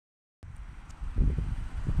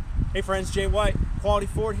Hey friends, Jay White, Quality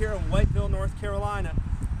Ford here in Whiteville, North Carolina,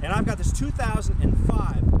 and I've got this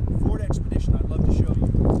 2005 Ford Expedition I'd love to show you.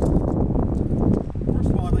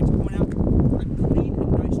 First of all, I'd like to point out what a clean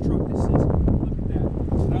and nice truck this is. Look at that,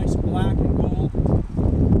 nice black and gold.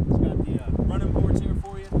 It's got the running boards here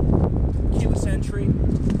for you, keyless entry.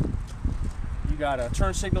 You got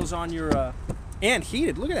turn signals on your, and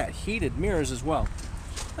heated, look at that, heated mirrors as well.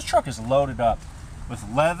 This truck is loaded up with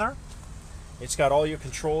leather. It's got all your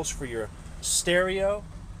controls for your stereo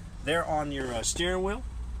there on your steering wheel.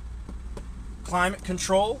 Climate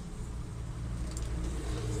control.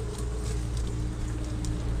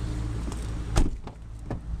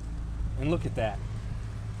 And look at that.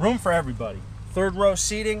 Room for everybody. Third row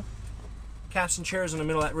seating. Captain chairs in the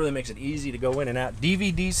middle. That really makes it easy to go in and out.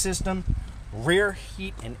 DVD system. Rear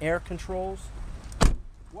heat and air controls.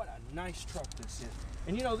 What a nice truck this is.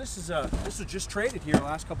 And you know, this was just traded here the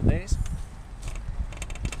last couple days.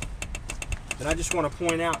 And I just want to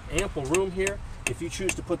point out, ample room here if you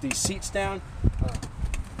choose to put these seats down.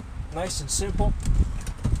 Nice and simple.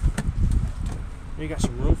 You got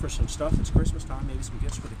some room for some stuff. It's Christmas time. Maybe some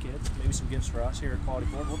gifts for the kids. Maybe some gifts for us here at Quality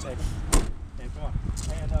Ford. We'll take them. And come on.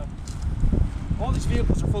 And all these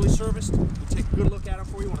vehicles are fully serviced. We'll take a good look at them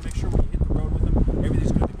for you. Want to make sure when you hit the road with them,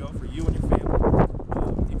 everything's good to go for you and your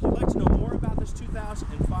family. If you'd like to know more about this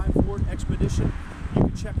 2005 Ford Expedition, you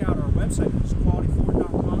can check out our website, which is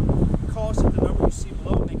qualityford.com. Call us at the number you see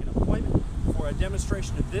below, make an appointment for a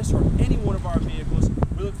demonstration of this or any one of our vehicles.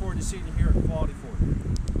 We look forward to seeing you here at Quality Ford.